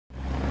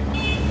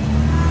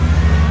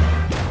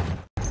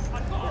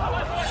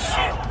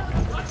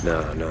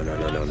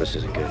No, this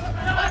isn't good.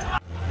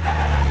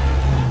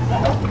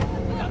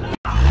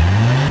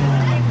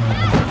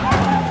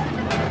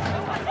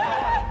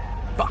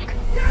 Fuck.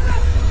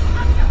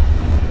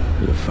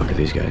 Who the fuck are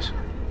these guys?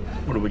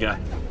 What do we got?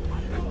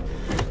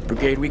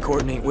 Brigade we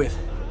coordinate with.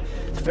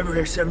 The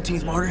February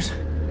 17th martyrs?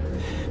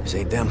 This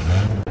ain't them.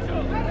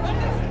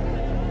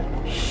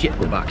 Shit,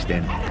 we're boxed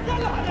in.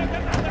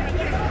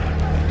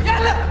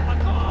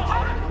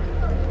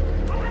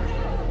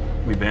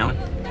 We bailing?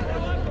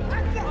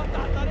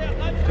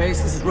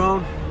 Base, this is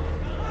Roan.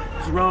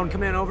 This is Roan,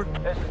 come in, over.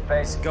 This is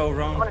Base. Go,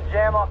 Roan. I'm gonna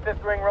jam off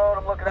 5th Ring Road.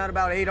 I'm looking Got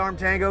about 8 armed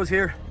tangos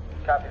here.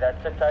 Copy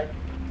that. Sit tight.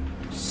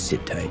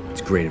 Sit tight. It's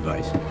great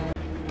advice.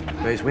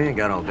 Base, we ain't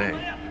got all day.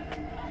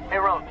 Hey,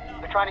 Roan.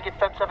 They're trying to get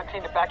Feb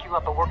 17 to back you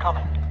up, but we're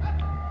coming.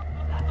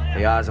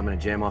 Hey, Oz, I'm gonna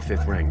jam off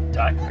 5th Ring.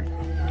 Tight.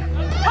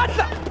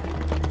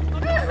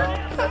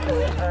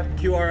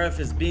 QRF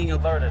is being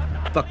alerted.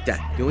 Fuck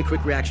that. The only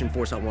quick reaction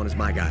force I want is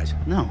my guys.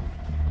 No.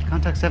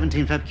 Contact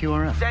 17 Feb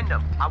QRF. Send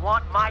them. I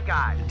want my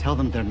guys. Tell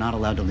them they're not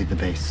allowed to leave the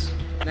base.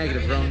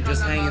 Negative, Roan.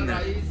 Just hang in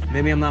there.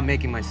 Maybe I'm not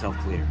making myself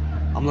clear.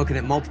 I'm looking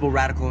at multiple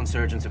radical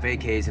insurgents of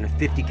AKs and a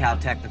 50 cal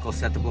technical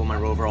set to blow my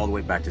rover all the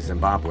way back to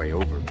Zimbabwe.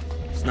 Over.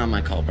 It's not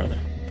my call, brother.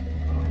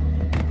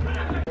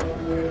 I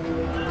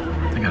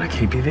got a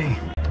KPV.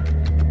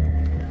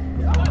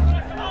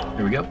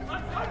 Here we go.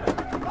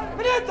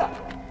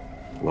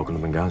 Welcome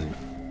to Benghazi.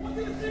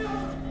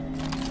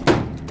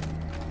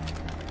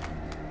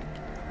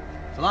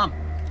 Salam.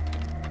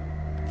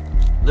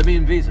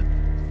 Libyan visa.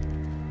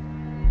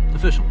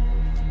 Official.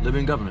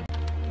 Libyan government.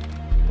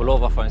 Pull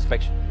over for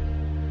inspection.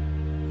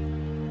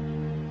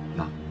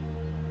 No.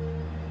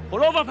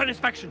 Pull over for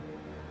inspection.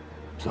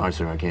 Sorry,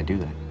 sir, I can't do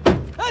that.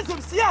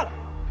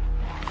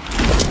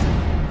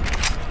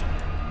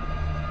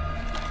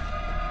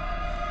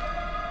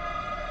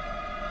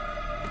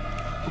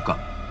 Look up.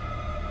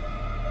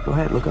 Go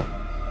ahead, look up.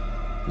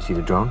 You see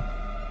the drone?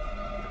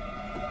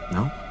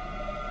 No?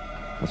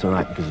 That's all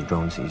right, because the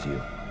drone sees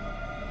you.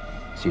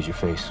 Sees your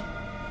face.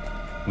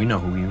 We know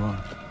who you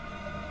are.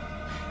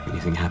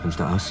 Anything happens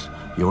to us,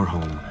 your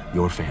home,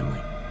 your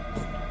family,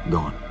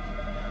 gone.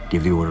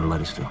 Give the order to let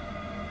us through.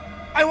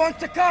 I want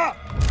the car!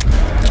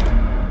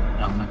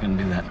 I'm not gonna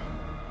do that.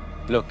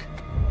 Look,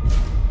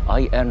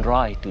 I earned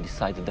right to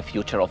decide the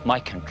future of my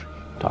country.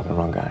 Talking to the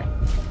wrong guy.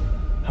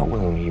 How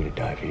willing are you to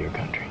die for your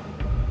country?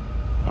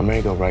 I'm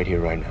ready to go right here,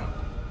 right now.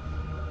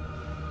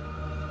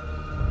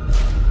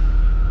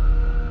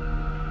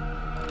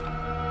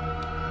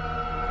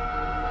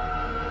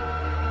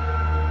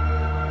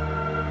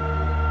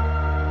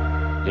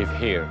 Live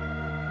here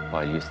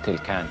while you still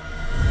can.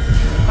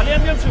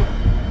 خليهم يمشوا